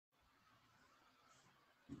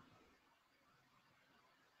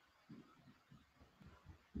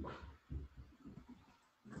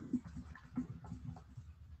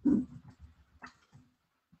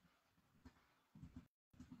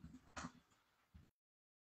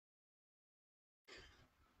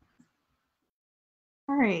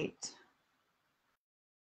right.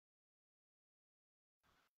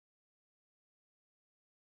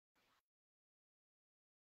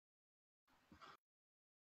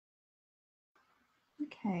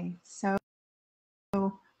 Okay, so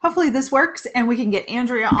hopefully this works and we can get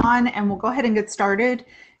Andrea on, and we'll go ahead and get started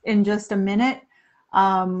in just a minute.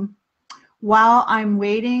 While I'm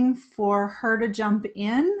waiting for her to jump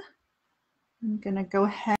in, I'm going to go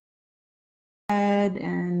ahead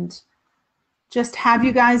and just have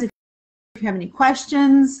you guys, if you have any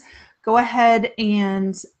questions, go ahead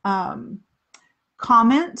and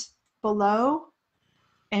comment below,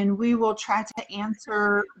 and we will try to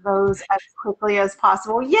answer those as quickly as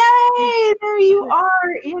possible. Yay! There you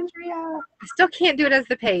are, Andrea. I still can't do it as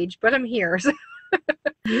the page, but I'm here.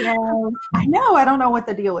 Yeah, I know. I don't know what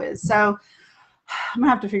the deal is, so I'm gonna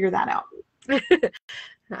have to figure that out.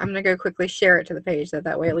 I'm gonna go quickly share it to the page,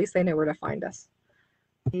 that way at least they know where to find us.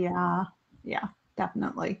 Yeah,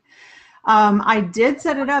 definitely. I did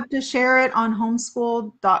set it up to share it on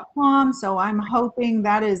homeschool.com, so I'm hoping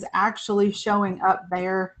that is actually showing up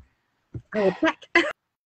there. Oh, heck.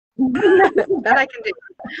 That I can do.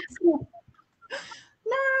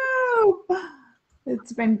 No,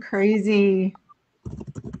 it's been crazy.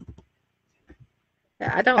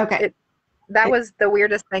 Yeah, I don't. Okay. That was the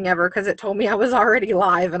weirdest thing ever, because it told me I was already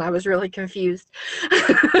live and I was really confused.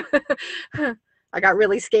 I got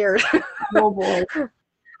really scared. Oh boy.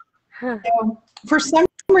 So, for some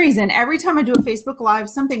reason, every time I do a Facebook Live,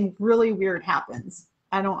 something really weird happens.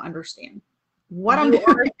 I don't understand what I'm doing.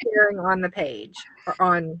 You are sharing on the page or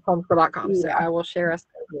on homeschool.com, so I will share us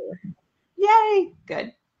here. Yay,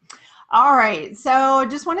 good. All right, so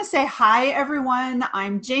just want to say hi, everyone.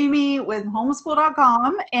 I'm Jamie with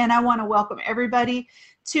homeschool.com, and I want to welcome everybody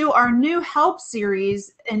to our new help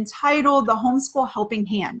series entitled The Homeschool Helping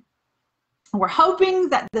Hand. We're hoping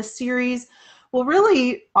that the series will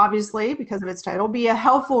really, obviously, because of its title, be a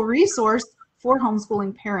helpful resource for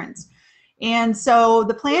homeschooling parents. And so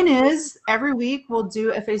the plan is every week we'll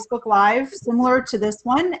do a Facebook Live similar to this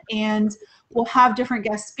one, and we'll have different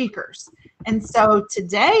guest speakers. And so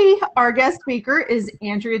today our guest speaker is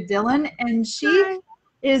Andrea Dillon, and she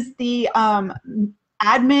is the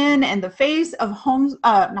admin and the face of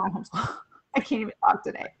not homeschool. I can't even talk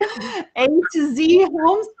today. A to Z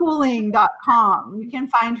homeschooling.com. You can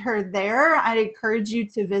find her there. I'd encourage you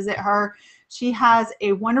to visit her. She has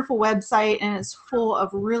a wonderful website, and it's full of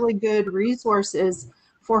really good resources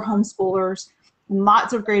for homeschoolers and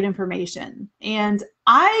lots of great information. And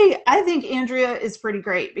I think Andrea is pretty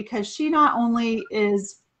great because she not only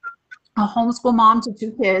is a homeschool mom to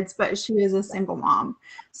 2 kids, but she is a single mom.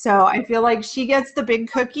 So I feel like she gets the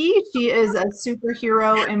big cookie. She is a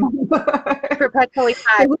superhero and perpetually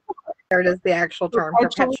tired is the actual term.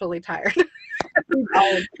 Perpetually tired.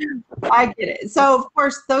 I get it. So of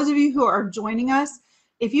course, those of you who are joining us,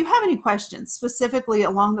 if you have any questions specifically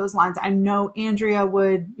along those lines, I know Andrea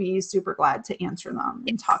would be super glad to answer them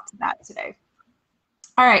and talk to that today.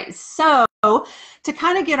 All right, so to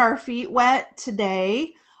kind of get our feet wet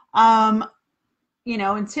today, you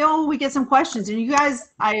know, until we get some questions, and you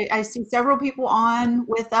guys, I see several people on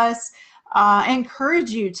with us. I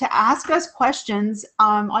encourage you to ask us questions.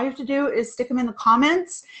 All you have to do is stick them in the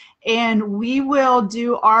comments, and we will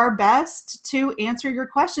do our best to answer your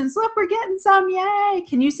questions. Look, we're getting some. Yay.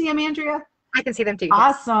 Can you see them, Andrea? I can see them too.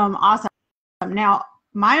 Awesome. Awesome. Now,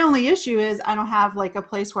 my only issue is I don't have like a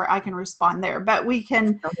place where I can respond there, but we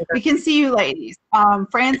can see you ladies.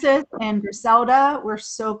 Francis and Griselda, we're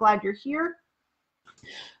so glad you're here.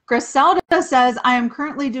 Griselda says, I am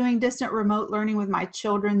currently doing distant remote learning with my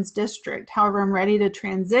children's district. However, I'm ready to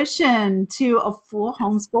transition to a full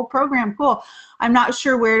homeschool program. Cool. I'm not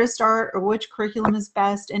sure where to start or which curriculum is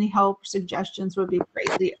best. Any help or suggestions would be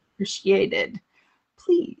greatly appreciated.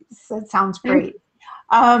 Please. That sounds great.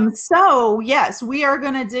 So yes, we are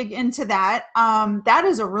going to dig into that. That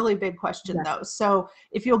is a really big question though. So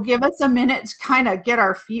if you'll give us a minute to kind of get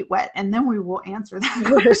our feet wet, and then we will answer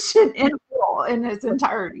that question in its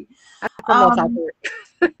entirety.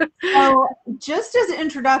 So just as an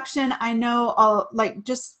introduction, I know like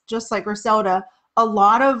just like Griselda, a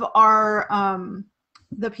lot of our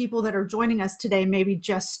the people that are joining us today may be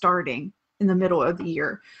just starting in the middle of the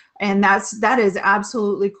year. And that is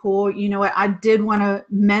absolutely cool. You know what, I did want to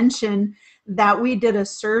mention that we did a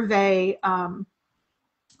survey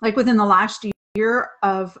like within the last year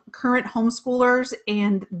of current homeschoolers,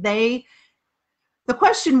 and the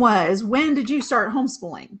question was, when did you start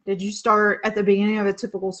homeschooling? Did you start at the beginning of a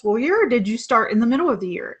typical school year, or did you start in the middle of the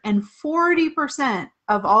year? And 40%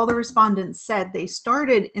 of all the respondents said they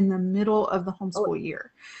started in the middle of the homeschool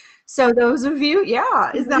year. So those of you,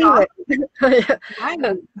 yeah, is that awesome?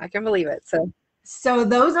 Right. I can believe it. So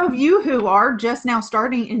those of you who are just now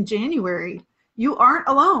starting in January, you aren't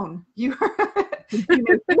alone. You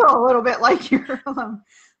may feel a little bit like you're alone,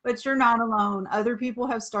 but you're not alone. Other people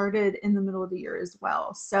have started in the middle of the year as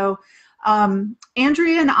well. So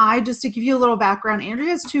Andrea and I, just to give you a little background,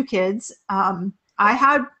 Andrea has 2 kids. I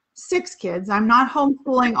had 6 kids. I'm not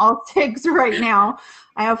homeschooling all 6 right now.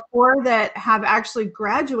 I have 4 that have actually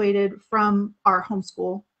graduated from our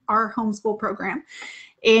homeschool program.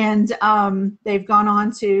 And they've gone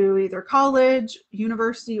on to either college,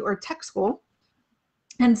 university, or tech school.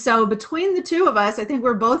 And so between the 2 of us, I think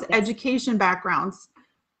we're both education backgrounds.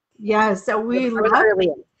 Yeah, so we've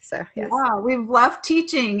left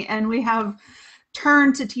teaching and we have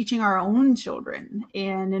turned to teaching our own children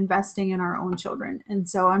and investing in our own children. And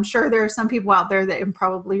so I'm sure there are some people out there that can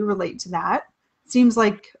probably relate to that. Seems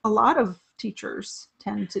like a lot of teachers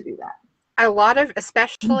tend to do that. A lot of,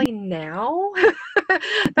 especially now,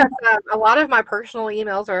 that's, a lot of my personal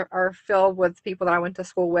emails are filled with people that I went to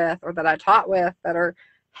school with or that I taught with that are,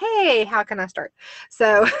 hey, how can I start?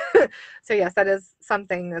 So, so yes, that is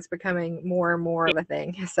something that's becoming more and more of a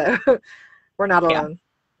thing. So we're not alone.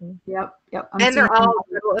 Yep. And they're all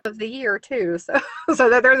middle of the year too. So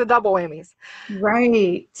that there's a double whammies.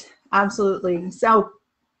 Right. Absolutely. So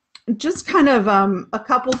just kind of a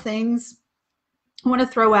couple things I want to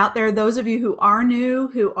throw out there. Those of you who are new,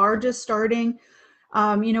 who are just starting,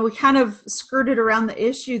 we kind of skirted around the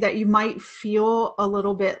issue that you might feel a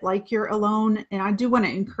little bit like you're alone. And I do want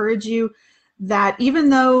to encourage you that even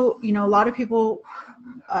though, a lot of people,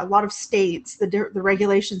 a lot of states, the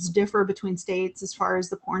regulations differ between states as far as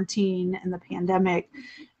the quarantine and the pandemic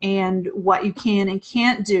and what you can and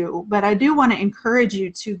can't do. But I do want to encourage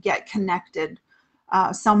you to get connected.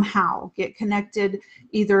 Somehow get connected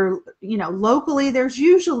either, locally. There's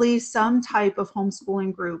usually some type of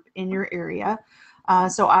homeschooling group in your area.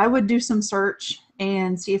 So I would do some search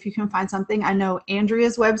and see if you can find something. I know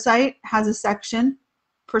Andrea's website has a section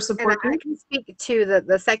for support groups. I can speak to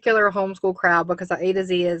the secular homeschool crowd because the A to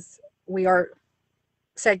Z we are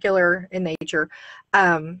secular in nature.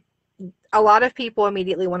 A lot of people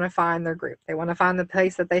immediately want to find their group. They want to find the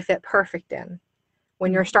place that they fit perfect in.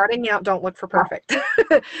 When you're starting out, don't look for perfect.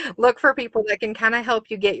 Look for people that can kind of help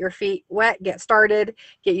you get your feet wet, get started,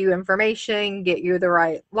 get you information, get you the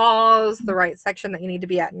right laws, the right section that you need to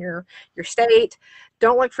be at in your state.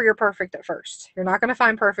 Don't look for your perfect at first. You're not going to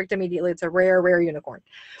find perfect immediately. It's a rare unicorn.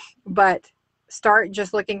 But start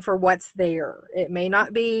just looking for what's there. It may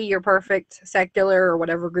not be your perfect secular or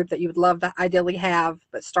whatever group that you would love to ideally have,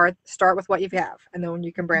 but start with what you have. And then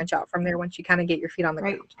you can branch out from there once you kind of get your feet on the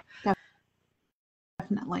ground.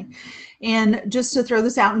 Definitely. And just to throw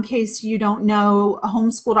this out in case you don't know,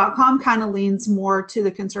 homeschool.com kind of leans more to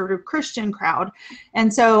the conservative Christian crowd.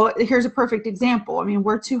 And so here's a perfect example. I mean,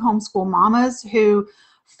 we're 2 homeschool mamas who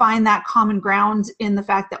find that common ground in the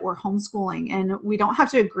fact that we're homeschooling, and we don't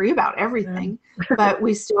have to agree about everything, but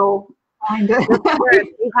we still kind of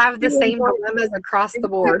we have the same dilemmas across the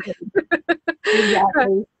board.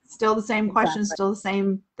 Exactly. Still the same questions, still the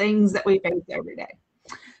same things that we face every day.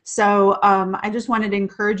 So I just wanted to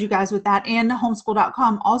encourage you guys with that. And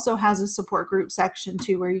homeschool.com also has a support group section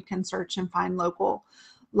too, where you can search and find local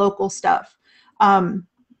stuff.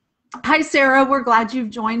 Hi, Sarah. We're glad you've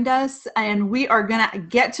joined us. And we are going to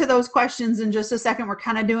get to those questions in just a second. We're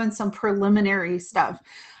kind of doing some preliminary stuff.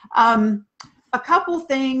 A couple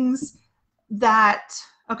things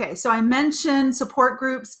okay, so I mentioned support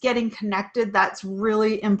groups, getting connected. That's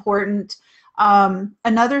really important.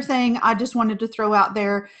 Another thing I just wanted to throw out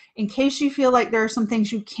there, in case you feel like there are some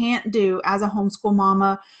things you can't do as a homeschool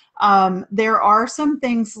mama, there are some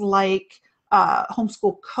things like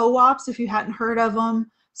homeschool co-ops, if you hadn't heard of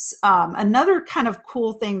them. Another kind of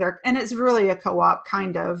cool thing there, and it's really a co-op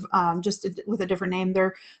kind of, just with a different name,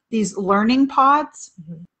 they're these learning pods.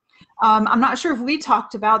 Mm-hmm. I'm not sure if we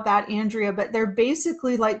talked about that, Andrea, but they're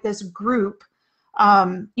basically like this group.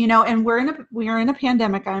 And we are in a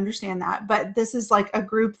pandemic, I understand that, but this is like a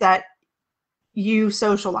group that you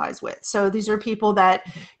socialize with. So these are people that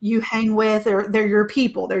you hang with, or they're your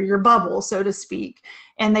people, they're your bubble, so to speak,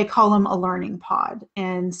 and they call them a learning pod.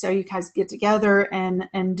 And so you guys get together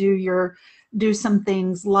and do some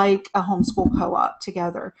things like a homeschool co-op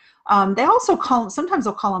together. They also sometimes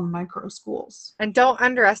they'll call them micro schools. And don't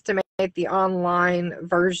underestimate the online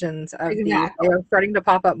versions of these. They're starting to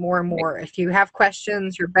pop up more and more. If you have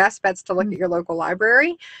questions, your best bet's to look at your local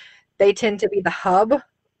library. They tend to be the hub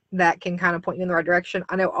that can kind of point you in the right direction.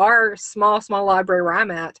 I know our small library where I'm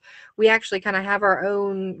at, we actually kind of have our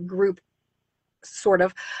own group sort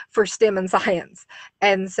of, for STEM and science.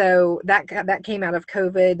 And so that came out of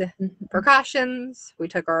COVID precautions. We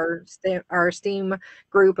took our STEAM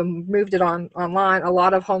group and moved it online. A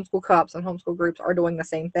lot of homeschool co-ops and homeschool groups are doing the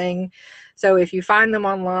same thing. So if you find them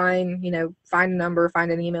online, find a number,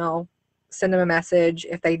 find an email, send them a message.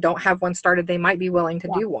 If they don't have one started, they might be willing to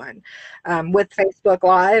do one. With Facebook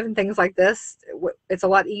Live and things like this, it's a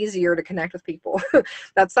lot easier to connect with people.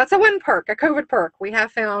 That's a win perk, a COVID perk. We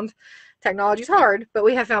have found technology's hard, but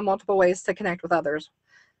we have found multiple ways to connect with others.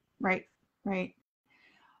 Right.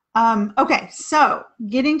 Okay, so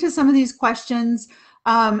getting to some of these questions,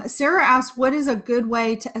 Sarah asked, what is a good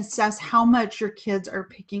way to assess how much your kids are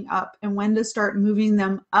picking up and when to start moving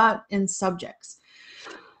them up in subjects?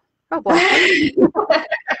 Oh boy.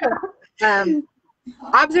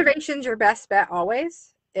 Observation's your best bet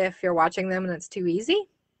always. If you're watching them and it's too easy,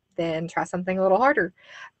 then try something a little harder.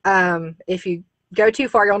 If you go too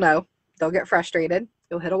far, you'll know. They'll get frustrated.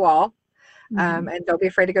 You'll hit a wall. And don't be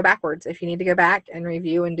afraid to go backwards. If you need to go back and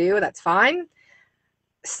review and do, that's fine.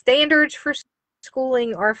 Standards for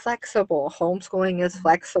schooling are flexible. Homeschooling is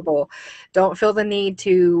flexible. Don't feel the need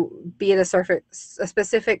to be at a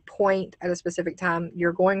specific point at a specific time.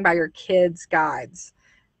 You're going by your kids' guides.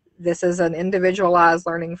 This is an individualized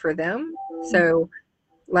learning for them. So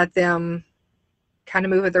let them kind of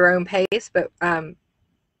move at their own pace. But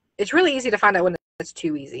it's really easy to find out when it's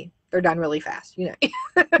too easy. They're done really fast,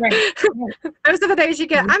 Right. Most of the days you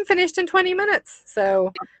get, I'm finished in 20 minutes.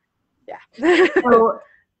 So, yeah. So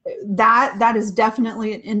that is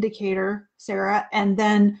definitely an indicator, Sarah. And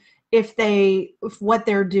then if what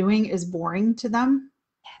they're doing is boring to them.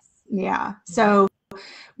 Yes. Yeah. So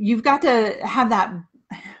you've got to have that.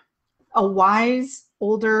 A wise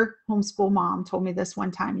older homeschool mom told me this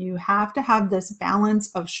one time. You have to have this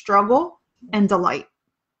balance of struggle and delight.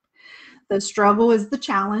 The struggle is the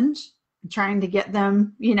challenge, trying to get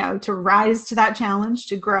them, to rise to that challenge,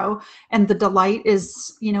 to grow. And the delight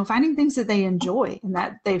is, finding things that they enjoy and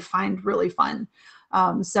that they find really fun.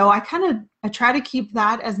 So I try to keep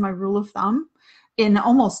that as my rule of thumb in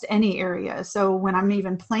almost any area. So when I'm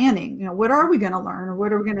even planning, what are we going to learn or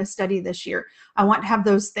what are we going to study this year? I want to have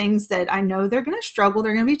those things that I know they're going to struggle,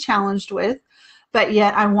 they're going to be challenged with, but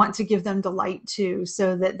yet I want to give them delight too,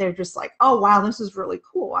 so that they're just like, oh, wow, this is really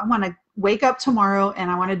cool. I want to wake up tomorrow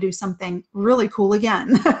and I want to do something really cool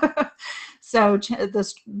again. So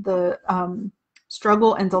the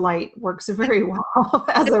struggle and delight works very well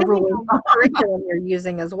as a rule. Curriculum you're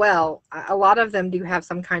using as well. A lot of them do have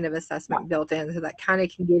some kind of assessment built in, so that kind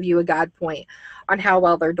of can give you a guide point on how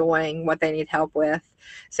well they're doing, what they need help with.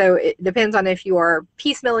 So it depends on if you are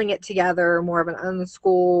piecemealing it together, more of an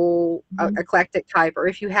unschool, eclectic type, or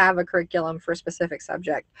if you have a curriculum for a specific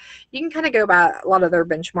subject. You can kind of go by a lot of their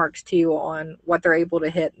benchmarks too on what they're able to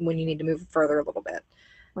hit when you need to move further a little bit.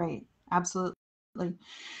 Right. Absolutely.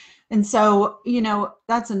 And so,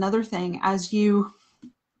 that's another thing. As you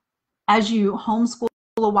homeschool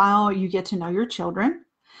a while, you get to know your children.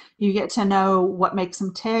 You get to know what makes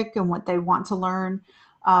them tick and what they want to learn.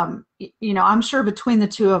 I'm sure between the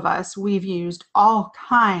two of us, we've used all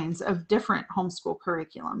kinds of different homeschool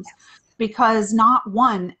curriculums because not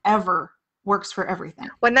one ever works for everything.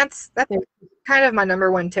 When that's kind of my number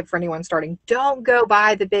one tip for anyone starting. Don't go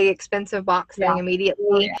buy the big expensive box thing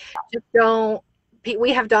immediately. Just don't.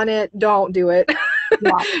 We have done it. Don't do it.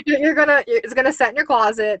 It's gonna sit in your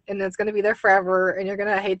closet and it's gonna be there forever, and you're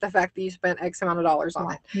gonna hate the fact that you spent X amount of dollars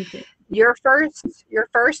on it. Your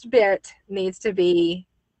first bit needs to be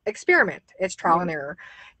experiment. It's trial and error.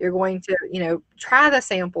 You're going to try the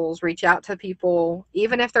samples, reach out to people,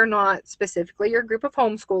 even if they're not specifically your group of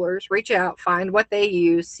homeschoolers. Reach out, find what they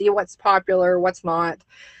use, see what's popular, what's not,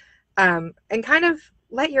 and kind of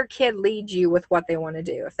let your kid lead you with what they want to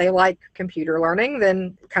do. If they like computer learning,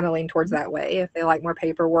 then kind of lean towards that way. If they like more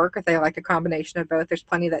paperwork, if they like a combination of both, there's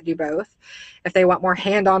plenty that do both. If they want more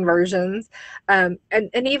hand-on versions, and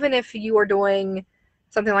even if you are doing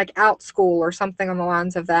something like OutSchool or something on the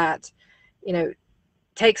lines of that,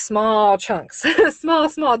 take small chunks, small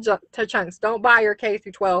chunks. Don't buy your K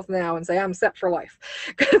through 12 now and say, I'm set for life,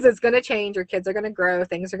 because it's going to change. Your kids are going to grow.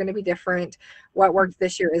 Things are going to be different. What worked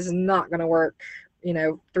this year is not going to work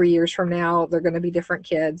 3 years from now. They're going to be different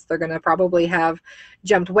kids. They're going to probably have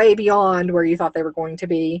jumped way beyond where you thought they were going to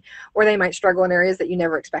be, or they might struggle in areas that you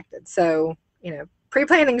never expected. So,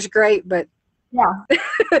 pre-planning is great, but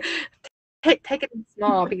take it in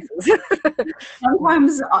small pieces.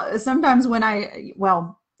 Sometimes when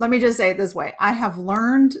let me just say it this way. I have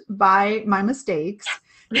learned by my mistakes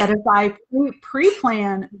that if I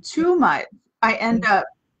pre-plan too much, I end up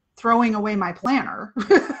throwing away my planner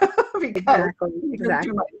because there's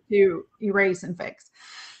too much to erase and fix.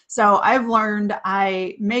 So I've learned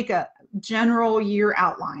I make a general year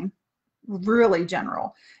outline, really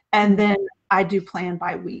general, and then I do plan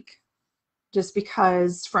by week. Just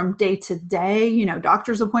because from day to day, you know,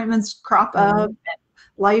 doctor's appointments crop up, and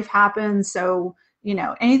life happens. So, you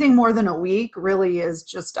know, anything more than a week really is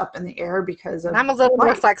just up in the air because of I'm a little life.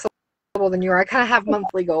 more flexible than you are. I kind of have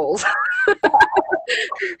monthly goals.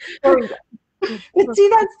 But see,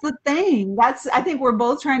 that's the thing. I think we're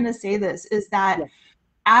both trying to say this, is that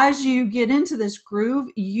as you get into this groove,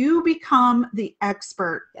 you become the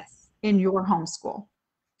expert in your homeschool.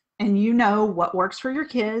 And you know what works for your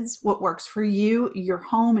kids, what works for you, your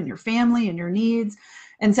home and your family and your needs.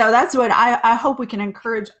 And so that's what I hope we can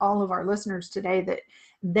encourage all of our listeners today, that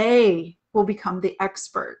they will become the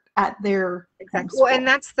expert at their homeschool. Well, and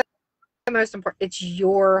that's the most important. It's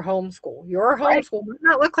your homeschool. Your homeschool does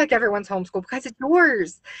not look like everyone's homeschool because it's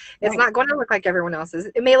yours. It's not going to look like everyone else's.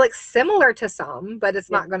 It may look similar to some, but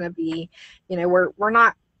it's not going to be, you know, we're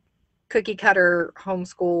not cookie cutter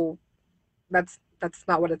homeschool. That's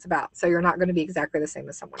not what it's about. So you're not going to be exactly the same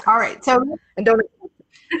as someone else. All right. So and don't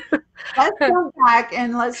let's go back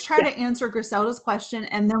and let's try to answer Griselda's question,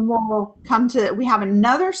 and then we'll come to, we have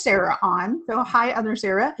another Sarah on. So hi, other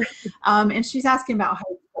Sarah. And she's asking about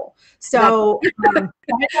high school. So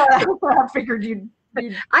I figured you'd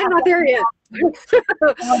I'm not there yet.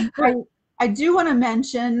 I do want to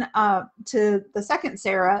mention to the second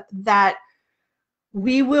Sarah that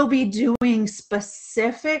we will be doing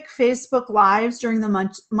specific Facebook Lives during the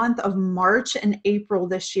month of March and April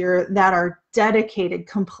this year that are dedicated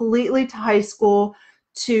completely to high school,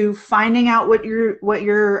 to finding out what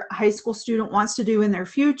your high school student wants to do in their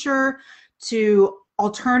future, to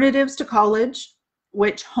alternatives to college,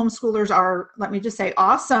 which homeschoolers are, let me just say,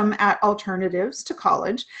 awesome at alternatives to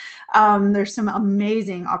college. There's some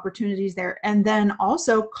amazing opportunities there. And then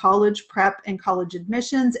also college prep and college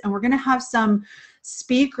admissions. And we're going to have some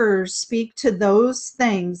speakers speak to those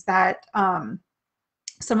things that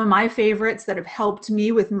some of my favorites that have helped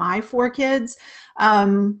me with my 4 kids.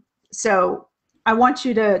 So I want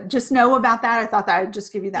you to just know about that. I thought that I'd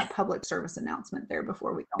just give you that public service announcement there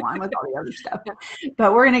before we go on with all the other stuff.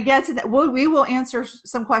 But we're going to get to that. We will answer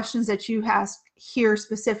some questions that you asked here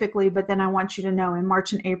specifically, but then I want you to know in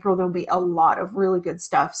March and April, there'll be a lot of really good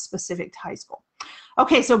stuff specific to high school.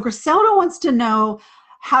 Okay, so Griselda wants to know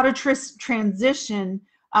how to transition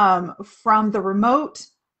from the remote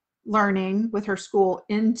learning with her school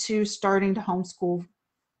into starting to homeschool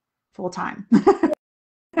full-time.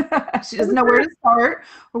 She doesn't know where to start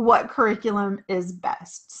or what curriculum is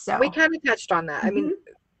best. So we kind of touched on that. I mean,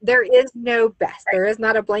 there is no best. There is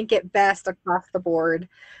not a blanket best across the board.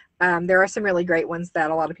 There are some really great ones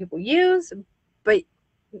that a lot of people use, but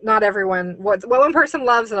not everyone, what one person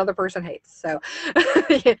loves, another person hates. So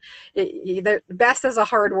the best is a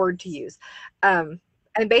hard word to use.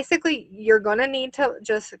 And basically, you're going to need to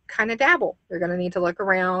just kind of dabble. You're going to need to look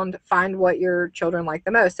around, find what your children like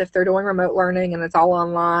the most. If they're doing remote learning and it's all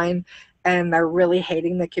online and they're really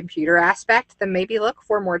hating the computer aspect, then maybe look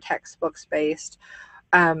for more textbooks based.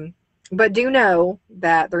 But do know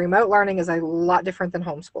that the remote learning is a lot different than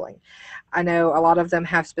homeschooling. I know a lot of them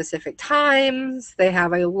have specific times. They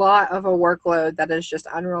have a lot of a workload that is just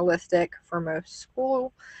unrealistic for most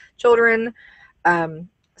school children.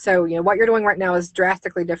 So, you know, what you're doing right now is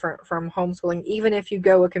drastically different from homeschooling, even if you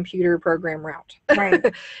go a computer program route. Right.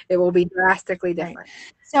 It will be drastically different. Right.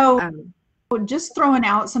 So just throwing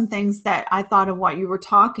out some things that I thought of while you were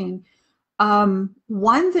talking.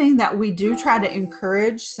 One thing that we do try to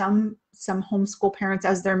encourage some homeschool parents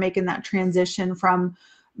as they're making that transition from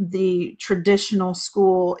the traditional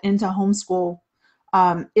school into homeschool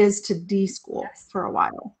is to deschool for a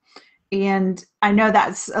while. And I know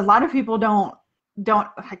that's a lot of people don't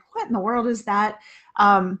like, what in the world is that?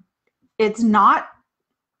 It's not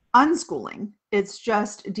unschooling. It's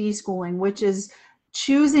just deschooling, which is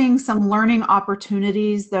choosing some learning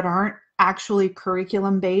opportunities that aren't actually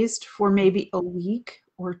curriculum based for maybe a week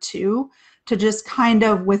or 2 to just kind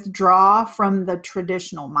of withdraw from the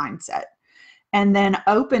traditional mindset and then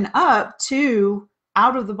open up to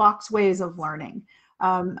out of the box ways of learning.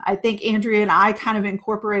 I think Andrea and I kind of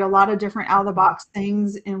incorporate a lot of different out of the box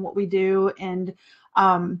things in what we do. And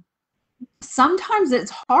sometimes it's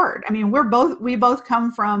hard. I mean, we both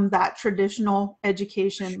come from that traditional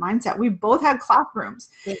education mindset. We both had classrooms.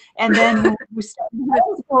 And then when we started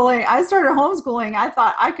homeschooling, I started homeschooling. I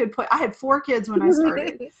thought I had 4 kids when I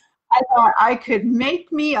started. I thought I could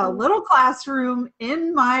make me a little classroom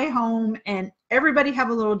in my home and everybody have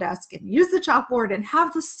a little desk and use the chalkboard and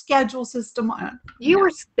have the schedule system on. You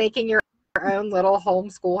were making your own little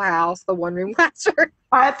homeschool house, the one-room classroom.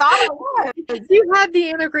 I thought I was. You had the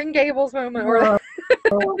Anna Green Gables moment.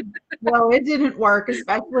 Well, it didn't work,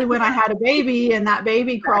 especially when I had a baby and that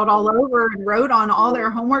baby crawled all over and wrote on all their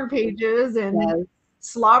homework pages and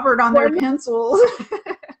slobbered on their pencils.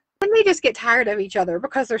 When they just get tired of each other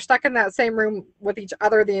because they're stuck in that same room with each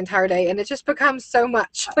other the entire day, and it just becomes so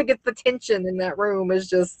much. Like, it's the tension in that room is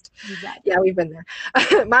just, yeah, we've been there.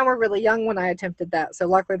 Mine were really young when I attempted that, so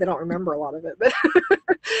luckily they don't remember a lot of it.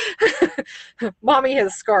 But mommy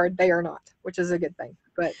has scarred, they are not, which is a good thing.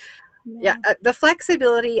 But yeah, the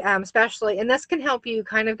flexibility, especially, and this can help you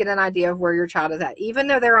kind of get an idea of where your child is at. Even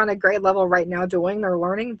though they're on a grade level right now doing their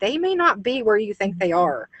learning, they may not be where you think they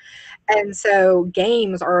are. And so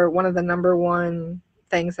games are one of the number one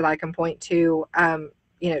things that I can point to.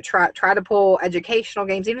 You know, try to pull educational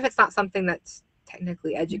games, even if it's not something that's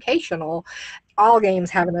technically educational. All games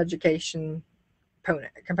have an education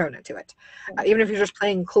component to it. Even if you're just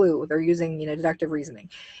playing Clue, they're using, you know, deductive reasoning.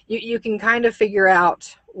 You can kind of figure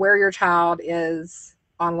out where your child is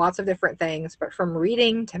on lots of different things, but from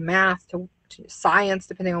reading to math to science,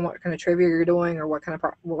 depending on what kind of trivia you're doing or what kind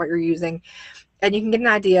of what you're using, and you can get an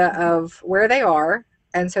idea of where they are.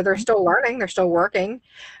 And so they're still learning, they're still working,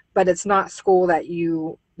 but it's not school that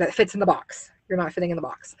fits in the box. You're not fitting in the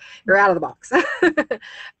box. You're out of the box.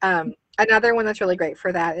 Another one that's really great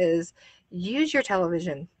for that is use your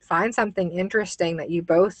television. Find something interesting that you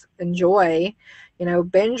both enjoy. You know,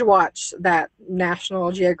 binge watch that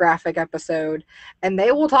National Geographic episode, and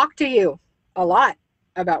they will talk to you a lot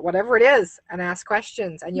about whatever it is and ask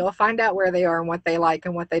questions, and you'll find out where they are and what they like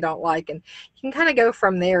and what they don't like. And you can kind of go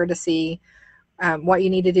from there to see what you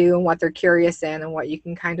need to do and what they're curious in and what you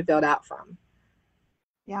can kind of build out from.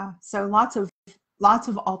 Yeah. So lots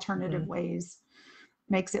of alternative ways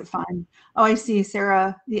makes it fun. Oh, I see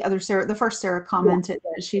Sarah, the first Sarah commented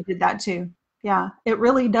that she did that too. Yeah, it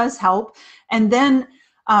really does help. And then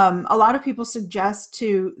a lot of people suggest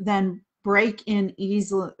to then break in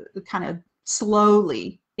easily, kind of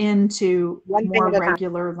slowly into more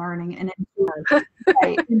regular learning and into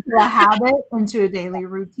a habit, into a daily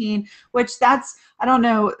routine, which I don't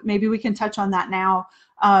know, maybe we can touch on that now.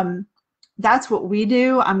 That's what we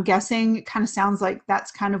do. I'm guessing it kind of sounds like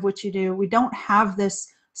that's kind of what you do. We don't have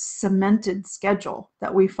this cemented schedule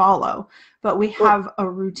that we follow, but we have a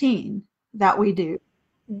routine that we do.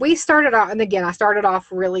 We started out, and again, I started off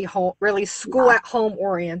really school at home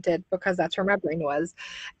oriented because that's where my brain was.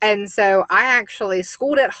 And so I actually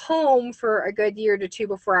schooled at home for a good year to two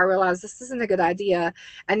before I realized this isn't a good idea.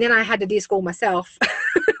 And then I had to deschool myself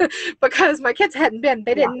because my kids hadn't been,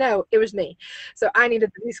 they didn't know it was me. So I needed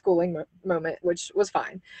the deschooling moment, which was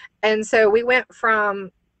fine. And so we went from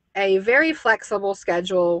a very flexible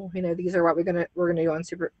schedule. You know, these are what we're gonna do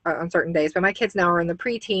on certain days. But my kids now are in the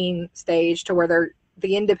preteen stage to where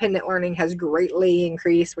the independent learning has greatly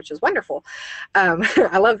increased, which is wonderful.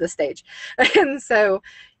 I love this stage. And so,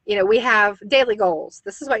 you know, we have daily goals.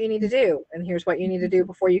 This is what you need to do, and here's what you need to do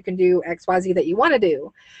before you can do XYZ that you want to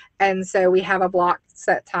do. And so we have a block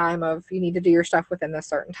set time of you need to do your stuff within a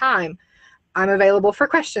certain time. I'm available for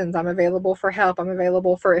questions. I'm available for help. I'm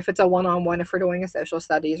available for if it's a one-on-one, if we're doing a social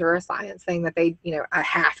studies or a science thing that they, you know, I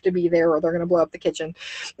have to be there or they're going to blow up the kitchen.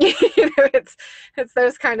 You know, it's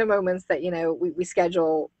those kind of moments that, you know, we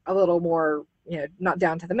schedule a little more, you know, not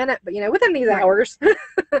down to the minute, but, you know, within these hours.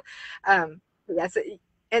 Yes.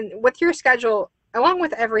 And with your schedule, along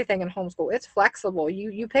with everything in homeschool, it's flexible.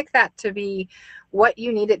 You pick that to be what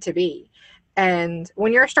you need it to be. And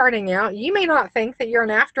when you're starting out, you may not think that you're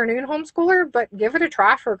an afternoon homeschooler, but give it a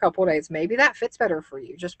try for a couple of days. Maybe that fits better for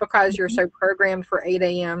you. Just because you're so programmed for 8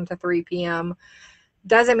 a.m. to 3 p.m.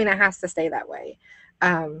 doesn't mean it has to stay that way.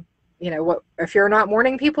 You know, if you're not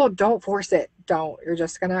morning people, don't force it. Don't. You're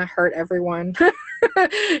just going to hurt everyone.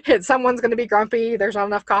 Someone's going to be grumpy. There's not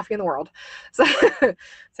enough coffee in the world. So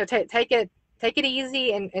take it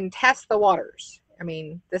easy and test the waters. I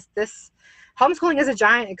mean, this homeschooling is a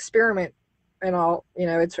giant experiment. And all, you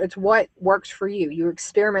know, it's what works for you. You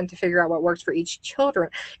experiment to figure out what works for each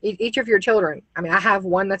of your children. I mean, I have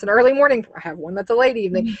one that's an early morning. I have one that's a late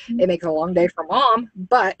evening. It makes a long day for mom,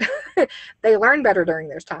 but they learn better during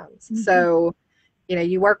those times. So, you know,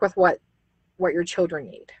 you work with what your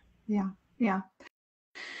children need. Yeah.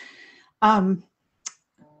 I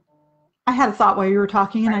had a thought while you were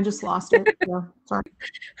talking and I just lost it. So, sorry.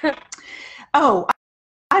 Oh,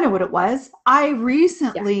 I know what it was. I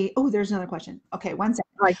recently, oh, there's another question. Okay, one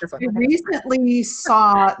second. I like this one. I recently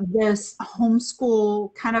saw this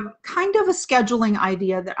homeschool kind of a scheduling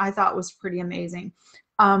idea that I thought was pretty amazing.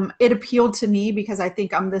 It appealed to me because I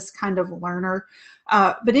think I'm this kind of learner.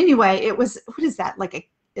 But anyway, it was, what is that?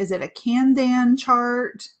 Is it a Kanban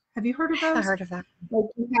chart? Have you heard of I haven't those? heard of that. Like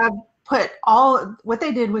you have what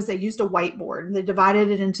they did was they used a whiteboard. They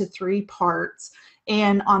divided it into 3 parts.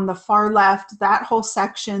 And on the far left, that whole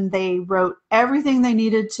section, they wrote everything they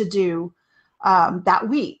needed to do that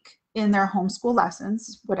week in their homeschool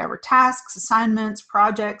lessons, whatever tasks, assignments,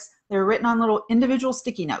 projects. They were written on little individual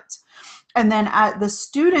sticky notes. And then the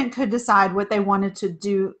student could decide what they wanted to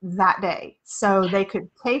do that day. So they could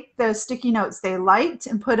take the sticky notes they liked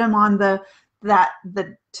and put them on the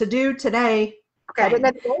to do today. Okay, I didn't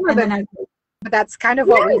know the name of it, but that's kind of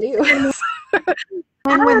Yes. what we do.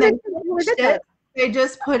 And when they really finished it, they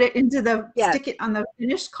just put it into stick it on the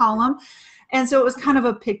finished column. And so it was kind of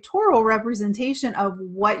a pictorial representation of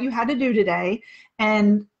what you had to do today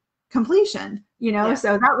and completion,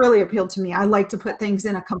 so that really appealed to me. I like to put things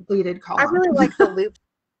in a completed column. I really like the loop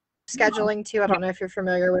scheduling too. I don't know if you're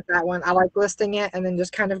familiar with that one. I like listing it and then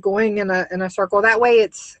just kind of going in a circle. That way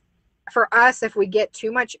it's, for us, if we get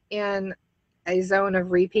too much in a zone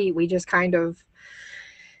of repeat, we just kind of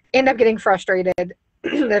end up getting frustrated.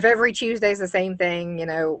 If every Tuesday is the same thing,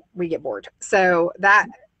 we get bored. So that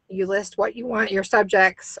you list what you want, your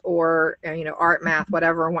subjects, or art, math,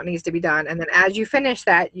 whatever, and what needs to be done. And then as you finish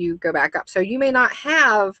that, you go back up. So you may not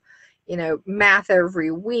have, math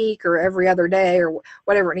every week or every other day or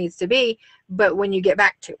whatever it needs to be, but when you get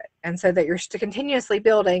back to it, and so that you're continuously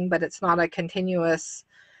building, but it's not a continuous,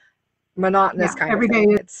 monotonous kind of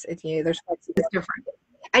thing. It's there's different.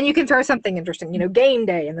 And you can throw something interesting, game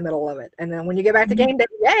day in the middle of it. And then when you get back to game day,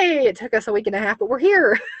 yay, it took us a week and a half, but we're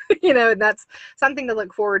here. And that's something to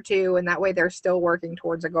look forward to. And that way they're still working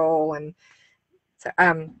towards a goal. And so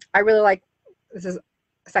I really like, this is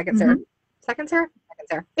second Sarah. Second Sarah?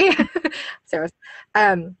 Second Sarah. Sarah's.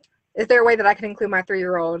 Is there a way that I can include my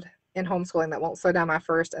 3-year-old in homeschooling that won't slow down my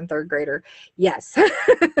 1st and 3rd grader? Yes.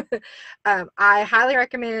 I highly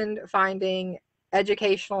recommend finding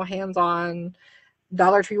educational, hands-on.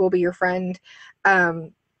 Dollar Tree will be your friend.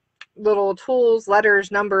 Little tools, letters,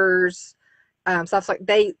 numbers, stuff like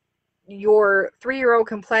your 3-year-old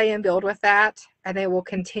can play and build with that, and they will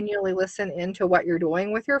continually listen into what you're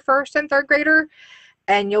doing with your 1st and 3rd grader,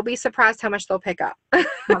 and you'll be surprised how much they'll pick up.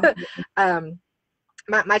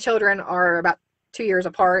 My children are about 2 years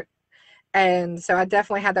apart, and so I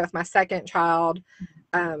definitely had that with my 2nd child.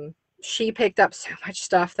 She picked up so much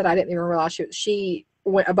stuff that I didn't even realize she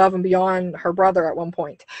went above and beyond her brother at one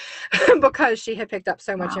point because she had picked up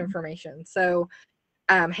so much information. So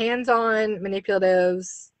hands-on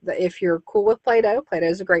manipulatives, if you're cool with Play-Doh, Play-Doh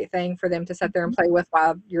is a great thing for them to sit there and play with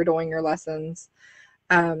while you're doing your lessons.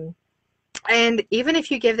 And even if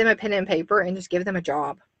you give them a pen and paper and just give them a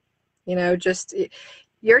job,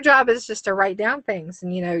 your job is just to write down things,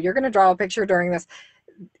 and you're going to draw a picture during this.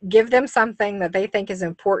 Give them something that they think is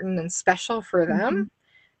important and special for them.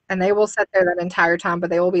 And they will sit there that entire time, but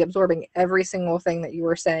they will be absorbing every single thing that you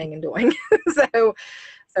were saying and doing. So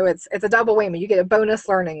it's a double whammy. You get a bonus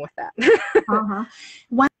learning with that.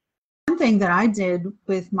 One thing that I did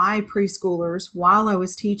with my preschoolers while I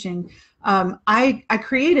was teaching, I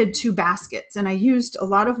created 2 baskets, and I used a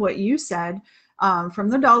lot of what you said from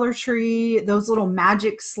the Dollar Tree, those little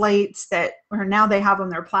magic slates or now they have them,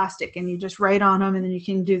 they're plastic, and you just write on them, and then you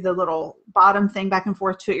can do the little bottom thing back and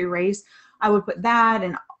forth to erase. I would put that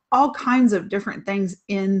and all kinds of different things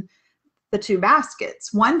in the 2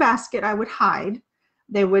 baskets. One basket I would hide.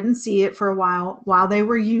 They wouldn't see it for a while they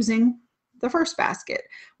were using the first basket.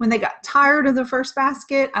 When they got tired of the first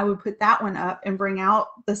basket, I would put that one up and bring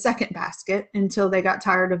out the second basket until they got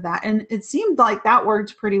tired of that. And it seemed like that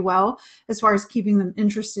worked pretty well as far as keeping them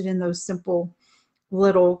interested in those simple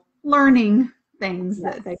little learning things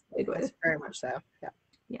that they played with. Very much so.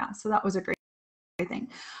 Yeah, so that was a great thing.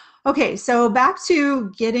 Okay, so back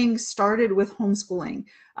to getting started with homeschooling.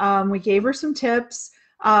 We gave her some tips.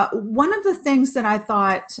 One of the things that I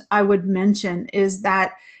thought I would mention is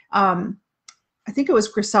that I think it was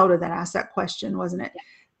Griselda that asked that question, wasn't it?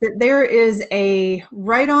 That there is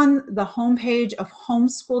right on the homepage of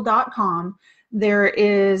homeschool.com, there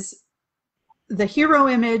is the hero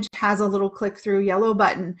image has a little click through yellow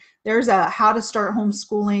button. There's a how to start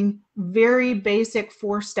homeschooling, very basic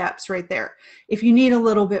 4 steps right there. If you need a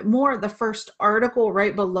little bit more, the first article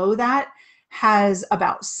right below that has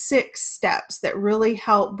about 6 steps that really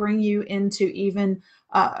help bring you into even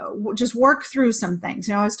just work through some things.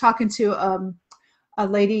 I was talking to a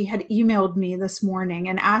lady had emailed me this morning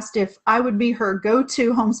and asked if I would be her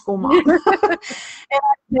go-to homeschool mom. And I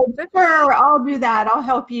said, sure, I'll do that. I'll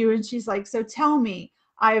help you. And she's like, so tell me,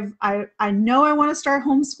 I know I want to start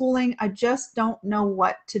homeschooling. I just don't know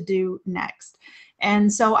what to do next.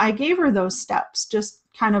 And so I gave her those steps, just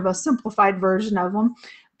kind of a simplified version of them.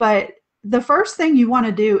 But the first thing you want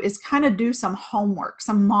to do is kind of do some homework,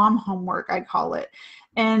 some mom homework, I call it.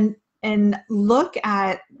 And look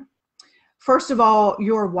at, first of all,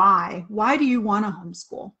 your why. Why do you want to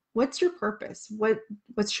homeschool? What's your purpose?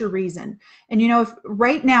 What's your reason? And if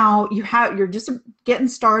right now you're just getting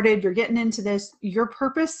started, you're getting into this, your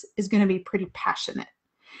purpose is going to be pretty passionate.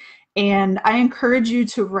 And I encourage you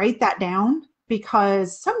to write that down,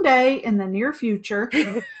 because someday in the near future,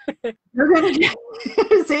 you're going to get,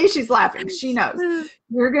 see, she's laughing. She knows.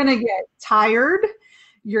 You're going to get tired.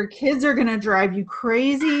 Your kids are going to drive you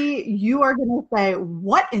crazy. You are going to say,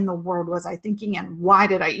 what in the world was I thinking? And why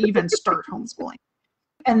did I even start homeschooling?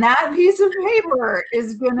 And that piece of paper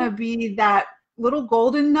is going to be that little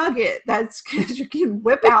golden nugget that's you can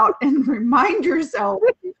whip out and remind yourself,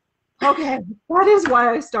 okay, that is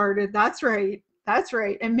why I started. That's right. That's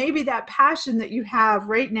right. And maybe that passion that you have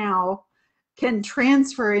right now can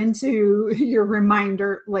transfer into your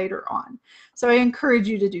reminder later on. So I encourage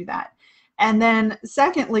you to do that. And then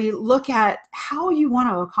secondly, look at how you want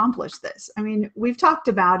to accomplish this. I mean, we've talked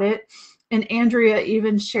about it, and Andrea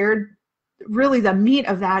even shared really the meat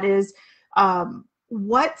of that is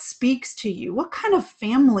what speaks to you? What kind of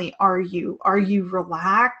family are you? Are you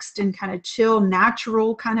relaxed and kind of chill,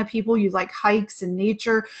 natural kind of people? You like hikes and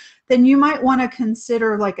nature? Then you might want to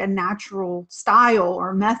consider like a natural style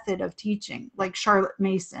or method of teaching, like Charlotte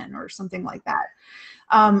Mason or something like that.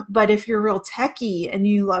 But if you're real techie and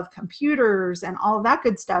you love computers and all of that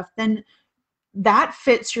good stuff, then that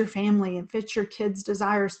fits your family and fits your kids'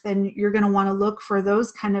 desires. Then you're going to want to look for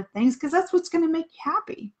those kind of things, because that's what's going to make you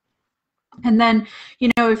happy. And then,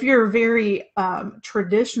 if you're very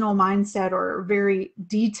traditional mindset or very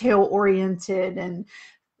detail oriented and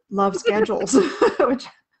love schedules, which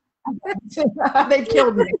they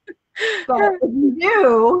killed me. But if you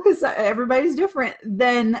do, because everybody's different,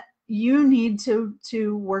 then you need to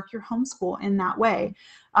work your homeschool in that way.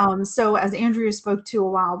 So as Andrea spoke to a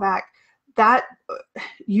while back, that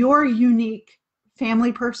your unique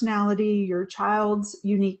family personality, your child's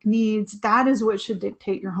unique needs, that is what should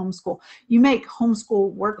dictate your homeschool. You make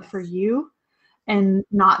homeschool work for you and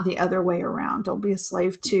not the other way around. Don't be a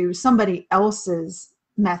slave to somebody else's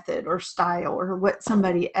method or style or what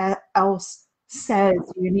somebody else says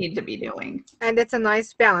you need to be doing. And it's a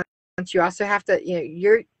nice balance. You also have to,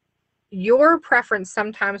 your preference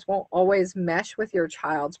sometimes won't always mesh with your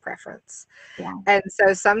child's preference. Yeah. And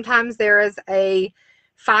so sometimes there is a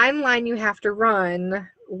fine line you have to run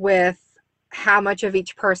with how much of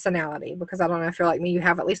each personality, because I don't know if you're like me, you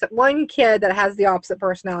have at least one kid that has the opposite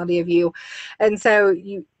personality of you. And so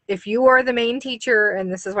if you are the main teacher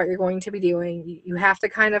and this is what you're going to be doing, you have to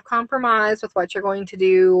kind of compromise with what you're going to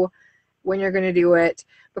do when you're going to do it.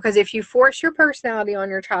 Because if you force your personality on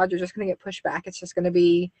your child, you're just going to get pushed back. It's just going to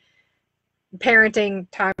be parenting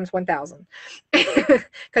times 1,000,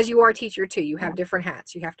 because you are a teacher too. You have different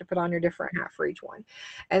hats. You have to put on your different hat for each one.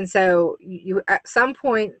 And so you at some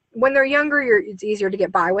point when they're younger, it's easier to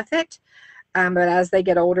get by with it. But as they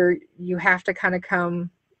get older, you have to kind of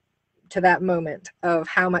come to that moment of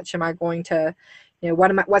how much am I going to,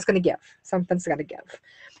 what's going to give? Something's got to give.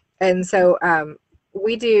 And so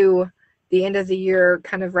we do the end of the year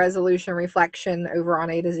kind of resolution reflection over on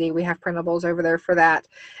A to Z. We have printables over there for that.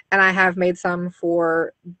 And I have made some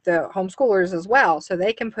for the homeschoolers as well, so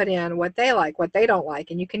they can put in what they like, what they don't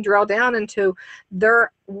like, and you can drill down into their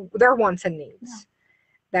wants and needs. Yeah.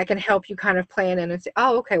 That can help you kind of plan in and say,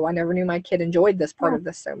 oh, okay, well, I never knew my kid enjoyed this part of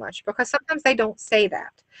this so much, because sometimes they don't say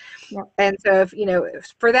that. Yeah. And so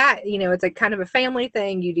if for that, it's a kind of a family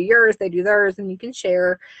thing. You do yours, they do theirs, and you can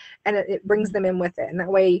share, and it brings them in with it. And that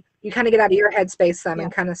way you kind of get out of your headspace some and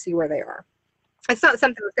kind of see where they are. It's not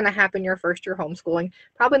something that's going to happen your first year homeschooling,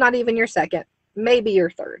 probably not even your second, maybe your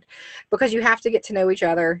third, because you have to get to know each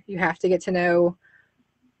other. You have to get to know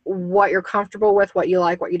what you're comfortable with, what you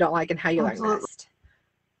like, what you don't like, and how you learn best.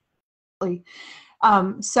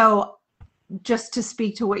 So just to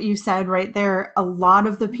speak to what you said right there, a lot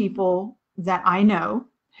of the people that I know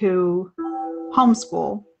who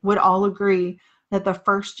homeschool would all agree that the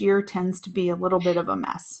first year tends to be a little bit of a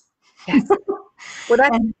mess. Yes. Well,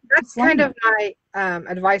 that's kind of my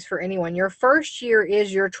advice for anyone. Your first year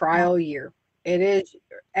is your trial year. It is,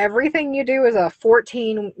 everything you do is a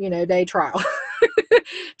 14 day trial.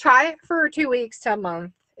 Try it for 2 weeks to a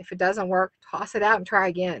month. If it doesn't work, toss it out and try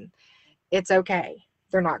again. It's okay.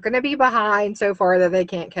 They're not going to be behind so far that they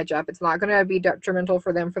can't catch up. It's not going to be detrimental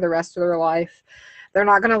for them for the rest of their life. They're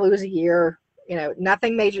not going to lose a year. You know,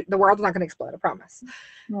 nothing major. The world's not going to explode, I promise.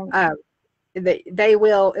 Right. They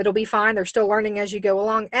will. It'll be fine. They're still learning as you go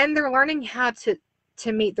along, and they're learning how to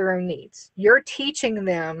meet their own needs. You're teaching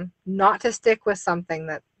them not to stick with something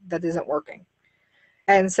that isn't working.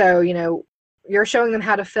 And so, you know, you're showing them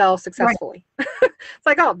how to fail successfully. Right. It's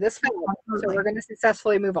like, oh, this failed, so we're going to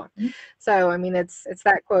successfully move on. Mm-hmm. So, I mean, it's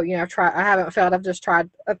that quote, you know, I haven't failed. I've just tried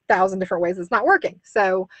 1,000 different ways. It's not working.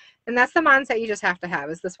 So, and that's the mindset you just have to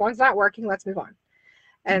have, is this one's not working. Let's move on.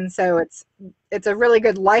 And so it's a really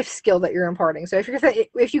good life skill that you're imparting. So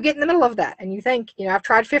if you get in the middle of that and you think, you know, I've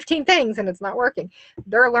tried 15 things and it's not working,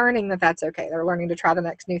 they're learning that that's okay. They're learning to try the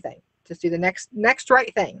next new thing. Just do the next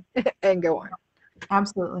right thing and go on.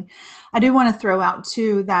 Absolutely. I do want to throw out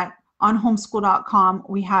too that on homeschool.com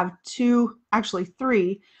we have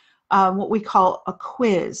three what we call a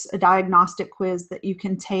quiz, a diagnostic quiz that you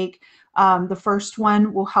can take. The first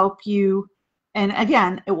one will help you, and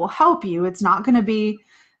again, it will help you. It's not going to be,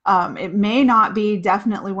 it may not be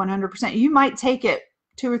definitely 100%. You might take it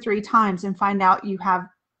 2 or 3 times and find out you have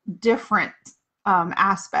different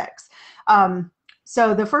aspects.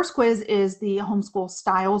 So the first quiz is the homeschool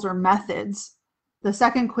styles or methods. The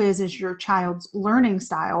second quiz is your child's learning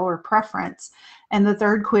style or preference. And the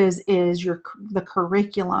third quiz is the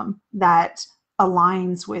curriculum that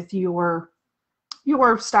aligns with your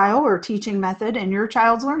style or teaching method and your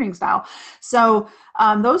child's learning style. So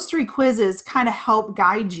those 3 quizzes kind of help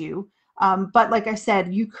guide you. But like I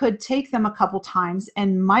said, you could take them a couple times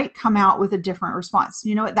and might come out with a different response.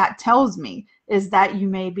 You know what that tells me is that you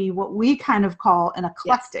may be what we kind of call an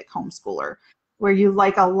eclectic homeschooler, where you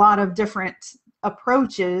like a lot of different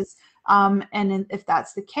approaches. And if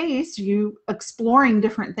that's the case, you exploring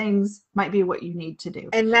different things might be what you need to do.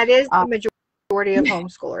 And that is the majority of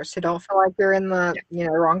homeschoolers. So don't feel like you're in the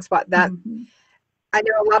wrong spot. That I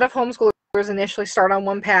know a lot of homeschoolers initially start on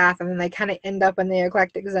one path and then they kind of end up in the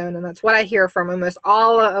eclectic zone. And that's what I hear from almost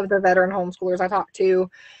all of the veteran homeschoolers I talk to.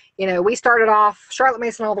 You know, we started off Charlotte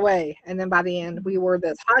Mason all the way, and then by the end we were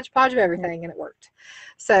this hodgepodge of everything, and it worked.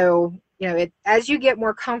 So, you know, as you get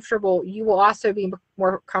more comfortable, you will also be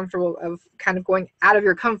more comfortable of kind of going out of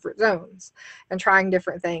your comfort zones and trying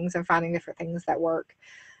different things and finding different things that work.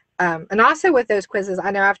 And also with those quizzes,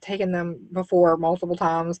 I know I've taken them before multiple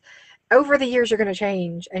times. Over the years, you're going to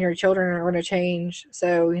change, and your children are going to change.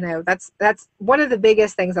 So, you know, that's one of the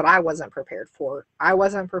biggest things that I wasn't prepared for. I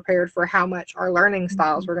wasn't prepared for how much our learning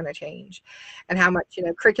styles were going to change, and how much, you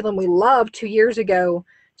know, curriculum we loved 2 years ago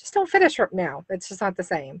just don't fit us right now. It's just not the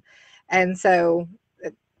same. And so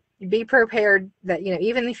be prepared that, you know,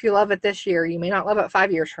 even if you love it this year, you may not love it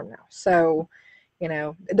 5 years from now. So, you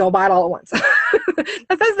know, don't buy it all at once.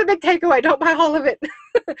 That's the big takeaway. Don't buy all of it.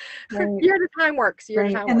 Right. Year at a time works.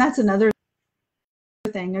 And that's another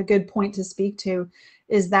thing, a good point to speak to,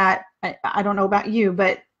 is that I don't know about you,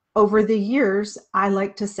 but over the years, I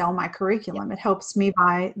like to sell my curriculum. It helps me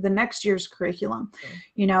buy the next year's curriculum,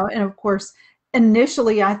 you know, and of course,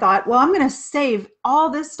 initially I thought, well, I'm going to save all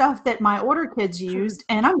this stuff that my older kids used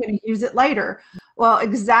and I'm going to use it later. Well,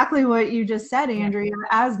 exactly what you just said, Andrea,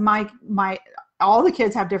 as all the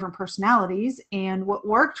kids have different personalities, and what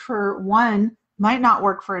worked for one might not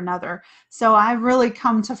work for another. So I've really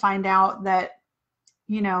come to find out that,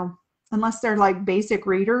 you know, unless they're like basic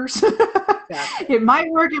readers, it might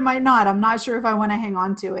work, it might not. I'm not sure if I want to hang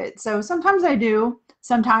on to it. So sometimes I do.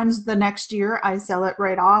 Sometimes the next year I sell it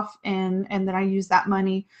right off, and then I use that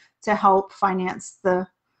money to help finance the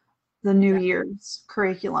new year's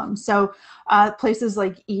curriculum. So places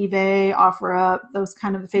like eBay, OfferUp, those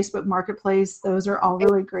kind of the Facebook Marketplace, those are all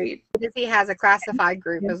really great. He has a classified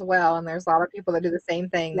group as well, and there's a lot of people that do the same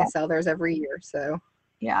thing. They sell theirs every year. So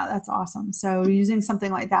yeah, that's awesome. So using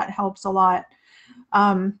something like that helps a lot.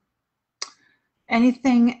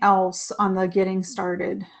 Anything else on the getting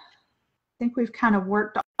started? I think we've kind of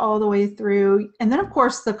worked all the way through. And then of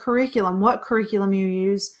course the curriculum, what curriculum you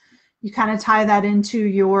use, you kind of tie that into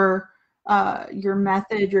your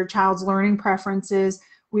method, your child's learning preferences.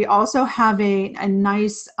 We also have a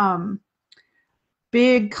nice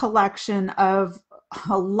big collection of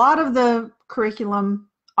a lot of the curriculum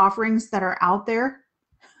offerings that are out there,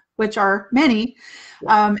 which are many,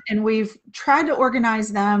 and we've tried to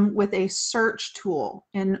organize them with a search tool.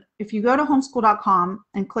 And if you go to homeschool.com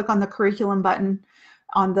and click on the curriculum button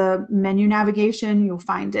on the menu navigation, you'll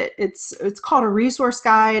find it. It's called a resource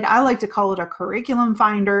guide. I like to call it a curriculum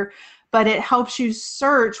finder, but it helps you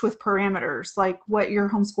search with parameters like what your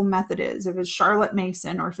homeschool method is, if it's Charlotte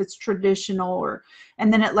Mason or if it's traditional, or,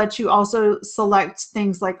 and then it lets you also select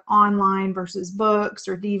things like online versus books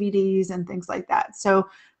or DVDs and things like that. So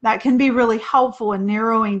that can be really helpful in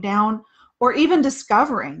narrowing down or even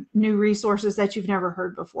discovering new resources that you've never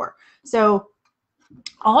heard before. So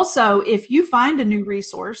also, if you find a new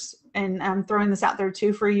resource, and I'm throwing this out there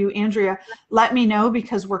too for you, Andrea, let me know,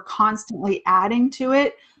 because we're constantly adding to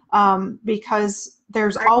it, because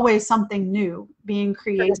there's always something new being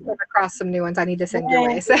created. Come across some new ones I need to send your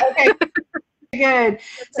way. So. Okay, good.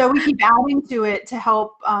 So we keep adding to it to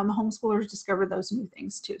help homeschoolers discover those new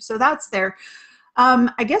things too. So that's there.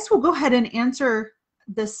 I guess we'll go ahead and answer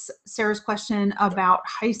this Sarah's question about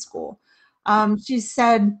high school. She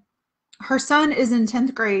said her son is in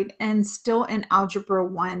 10th grade and still in Algebra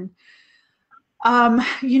 1.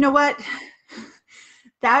 You know what?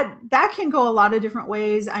 That can go a lot of different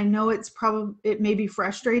ways. I know it may be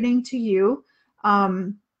frustrating to you.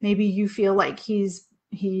 Maybe you feel like he's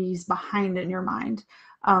behind in your mind.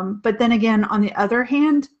 But then again, on the other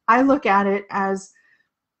hand, I look at it as,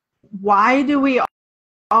 why do we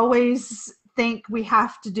always think we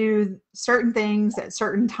have to do certain things at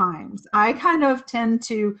certain times? I kind of tend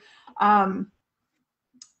to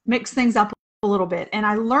mix things up a little bit. And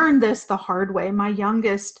I learned this the hard way. My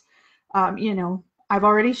youngest, I've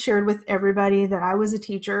already shared with everybody that I was a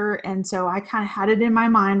teacher. And so I kind of had it in my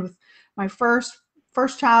mind with my first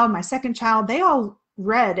child, my second child, they all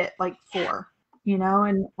read at like 4,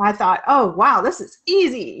 and I thought, oh, wow, this is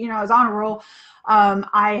easy. I was on a roll.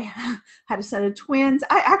 I had a set of twins.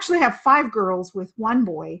 I actually have 5 girls with 1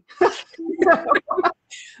 boy.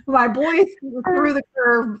 My boy threw the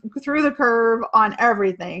curve on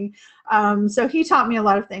everything. So he taught me a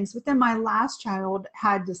lot of things. But then my last child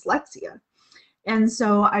had dyslexia. And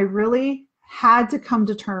so I really had to come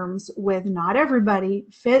to terms with not everybody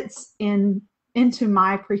fits into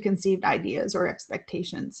my preconceived ideas or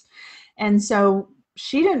expectations. And so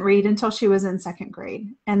she didn't read until she was in 2nd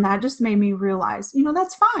grade. And that just made me realize,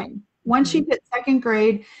 that's fine. Once she hit 2nd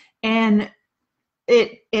grade and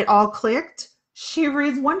it all clicked, she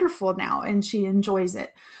reads wonderful now and she enjoys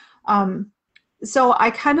it. So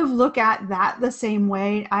I kind of look at that the same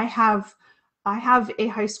way. I have a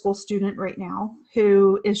high school student right now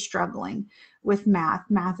who is struggling with math.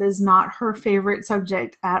 Math is not her favorite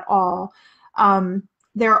subject at all.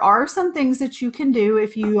 There are some things that you can do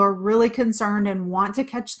if you are really concerned and want to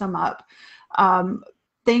catch them up.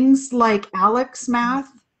 Things like Alex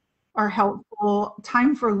Math are helpful.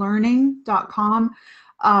 Timeforlearning.com.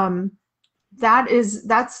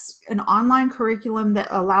 That's an online curriculum that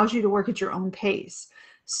allows you to work at your own pace.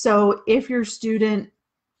 So if your student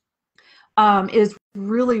is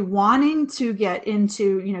really wanting to get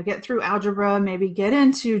through algebra, maybe get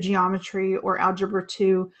into geometry or algebra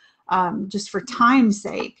 2, just for time's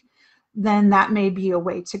sake, then that may be a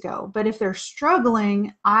way to go. But if they're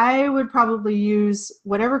struggling, I would probably use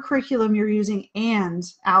whatever curriculum you're using and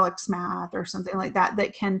Alex Math or something like that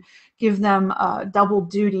can give them double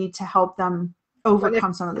duty to help them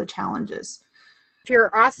overcome some of the challenges.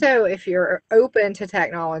 If you're open to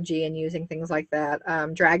technology and using things like that,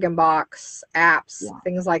 Dragonbox apps,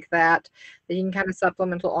 things like that you can kind of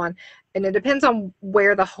supplemental on. And it depends on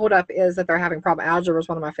where the holdup is that they're having problem. Algebra is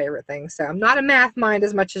one of my favorite things. So I'm not a math mind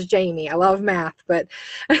as much as Jamie. I love math, but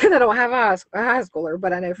I don't have a high schooler.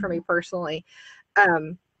 But I know for me personally,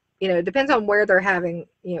 it depends on where they're having,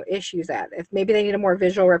 issues at. If maybe they need a more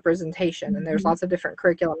visual representation, and there's lots of different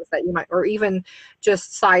curriculums that you might, or even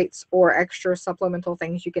just sites or extra supplemental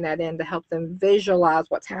things you can add in to help them visualize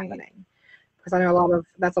what's happening. Because I know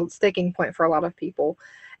that's a sticking point for a lot of people.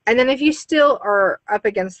 And then if you still are up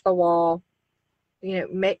against the wall,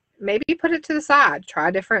 maybe put it to the side. Try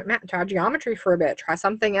geometry for a bit. Try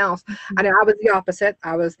something else. I know I was the opposite.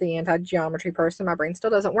 I was the anti-geometry person. My brain still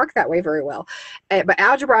doesn't work that way very well. But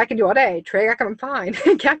algebra I can do all day. Trig I can find.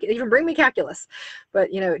 Even bring me calculus. But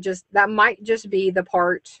that might just be the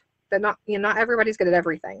part that not everybody's good at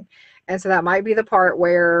everything, and so that might be the part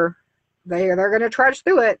where they're going to trudge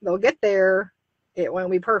through it. They'll get there. It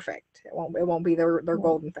won't be perfect. It won't be their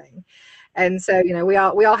golden thing. And so we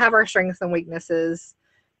all have our strengths and weaknesses.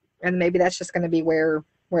 And maybe that's just going to be where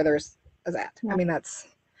there's is at. I mean, that's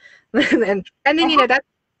and then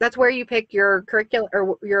that's where you pick your curriculum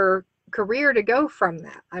or your career to go from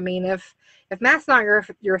that. I mean, if math's not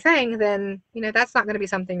your thing, then that's not going to be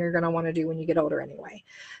something you're going to want to do when you get older anyway.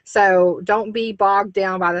 So don't be bogged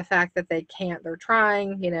down by the fact that they can't. They're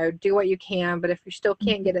trying. Do what you can. But if you still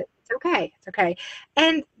can't get it, it's okay. It's okay.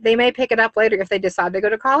 And they may pick it up later if they decide to go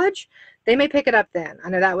to college. They may pick it up then. I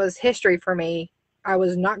know that was history for me. I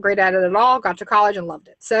was not great at it at all, got to college and loved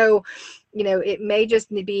it. So, you know, it may just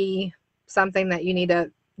be something that you need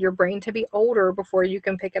your brain to be older before you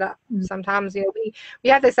can pick it up. Sometimes, you know, we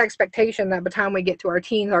have this expectation that by the time we get to our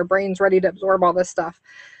teens, our brain's ready to absorb all this stuff.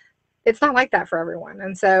 It's not like that for everyone.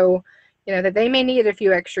 And so, you know, that they may need a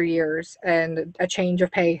few extra years and a change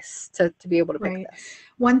of pace to be able to pick this.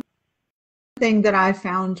 One thing that I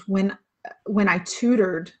found when I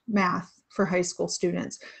tutored math for high school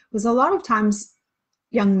students was a lot of times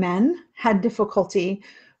young men had difficulty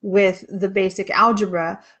with the basic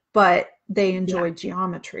algebra, but they enjoyed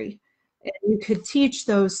geometry. And you could teach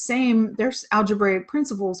there's algebraic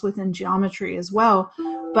principles within geometry as well,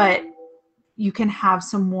 but you can have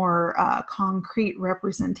some more concrete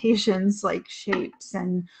representations like shapes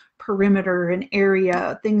and perimeter and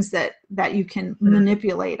area, things that you can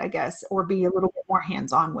manipulate, I guess, or be a little bit more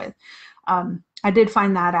hands-on with. I did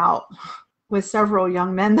find that out with several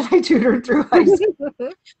young men that I tutored through high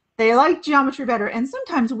school. They like geometry better. And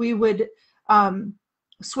sometimes we would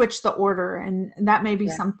switch the order, and that may be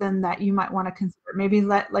something that you might want to consider. Maybe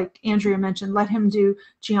like Andrea mentioned, let him do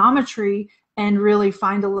geometry and really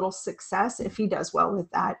find a little success if he does well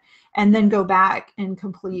with that, and then go back and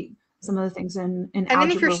complete some of the things in Algebra 1. And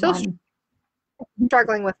then if you're still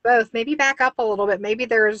struggling with both, maybe back up a little bit. Maybe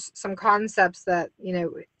there's some concepts that, you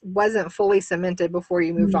know, wasn't fully cemented before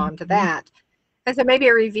you moved on to that. And so maybe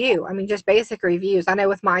a review. I mean, just basic reviews. I know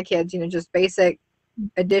with my kids, you know, just basic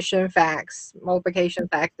addition facts, multiplication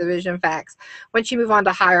facts, division facts. Once you move on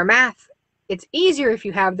to higher math, it's easier if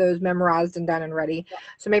you have those memorized and done and ready.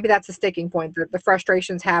 So maybe that's a sticking point. The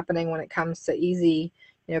frustration's happening when it comes to easy,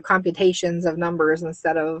 you know, computations of numbers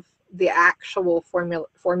instead of the actual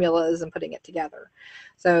formulas and putting it together.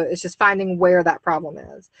 So it's just finding where that problem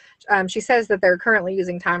is. She says that they're currently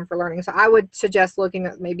using time for learning. So I would suggest looking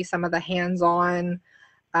at maybe some of the hands-on,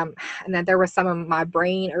 and then there was some of my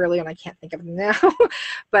brain earlier, and I can't think of them now.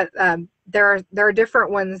 But there are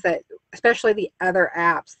different ones that, especially the other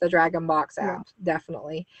apps, the Dragon Box apps,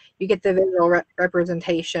 definitely. You get the visual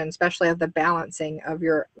representation, especially of the balancing of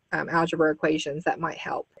your algebra equations. That might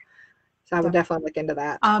help. So I would definitely look into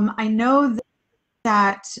that. I know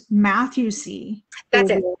that Matthew-C. That's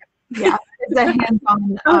it. Yeah, it's a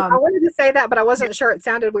hands-on. I wanted to say that, but I wasn't sure. It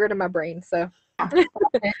sounded weird in my brain. So.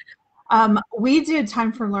 We did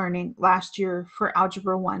time for learning last year for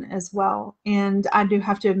Algebra 1 as well. And I do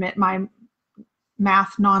have to admit, my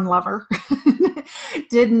math non-lover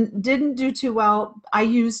didn't do too well. I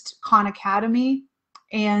used Khan Academy,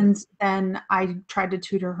 and then I tried to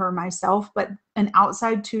tutor her myself, but an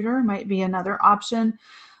outside tutor might be another option.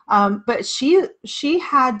 But she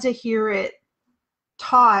had to hear it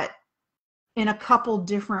taught in a couple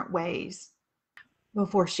different ways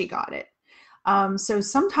before she got it. So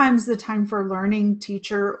sometimes the time for learning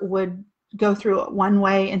teacher would go through it one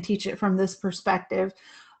way and teach it from this perspective.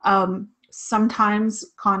 Sometimes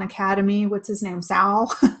Khan Academy, what's his name,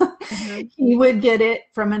 Sal, he would get it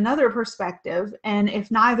from another perspective. And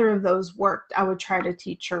if neither of those worked, I would try to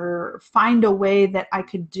teach her, find a way that I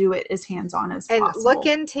could do it as hands-on as possible. And look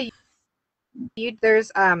into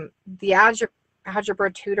there's the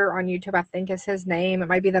algebra tutor on YouTube, I think is his name. It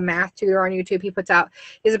might be the math tutor on YouTube.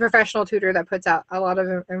 He's a professional tutor that puts out a lot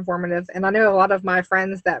of informative. And I know a lot of my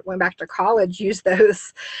friends that went back to college use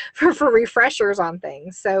those for refreshers on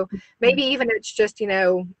things. So maybe even it's just, you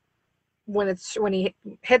know, when he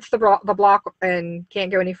hits the block and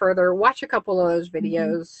can't go any further, watch a couple of those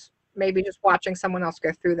videos. Maybe just watching someone else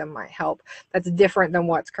go through them might help. That's different than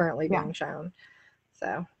what's currently being shown.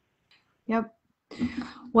 So, yep.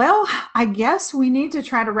 Well, I guess we need to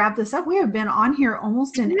try to wrap this up. We have been on here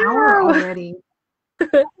almost an hour already.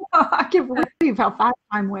 I can't believe how fast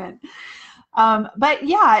time went. But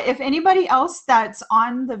yeah, if anybody else that's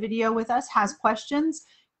on the video with us has questions,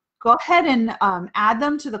 go ahead and add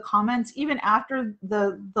them to the comments even after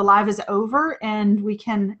the live is over, and we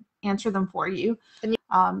can answer them for you.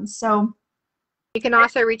 So you can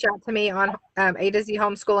also reach out to me on A to Z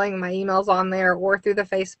Homeschooling. My email's on there, or through the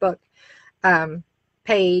Facebook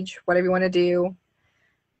page, whatever you want to do.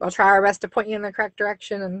 We'll try our best to point you in the correct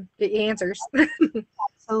direction and get you answers.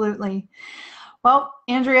 Absolutely. Well,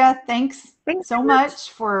 Andrea, thanks so much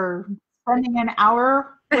for spending an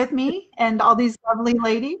hour with me and all these lovely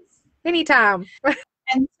ladies. Anytime.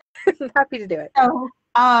 And happy to do it. So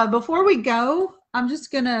before we go, I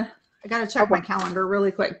got to check my calendar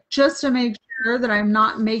really quick just to make sure that I'm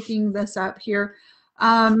not making this up here.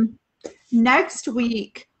 Next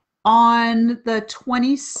week, on the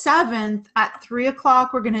 27th at 3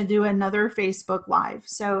 o'clock, we're going to do another Facebook Live.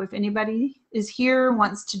 So if anybody is here,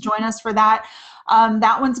 wants to join us for that,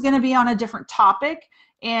 that one's going to be on a different topic.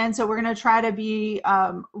 And so we're going to try to be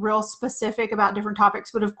real specific about different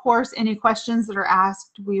topics. But of course, any questions that are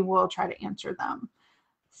asked, we will try to answer them.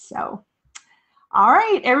 So, all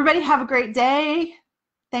right, everybody have a great day.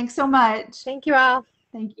 Thanks so much. Thank you all.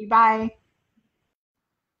 Thank you. Bye.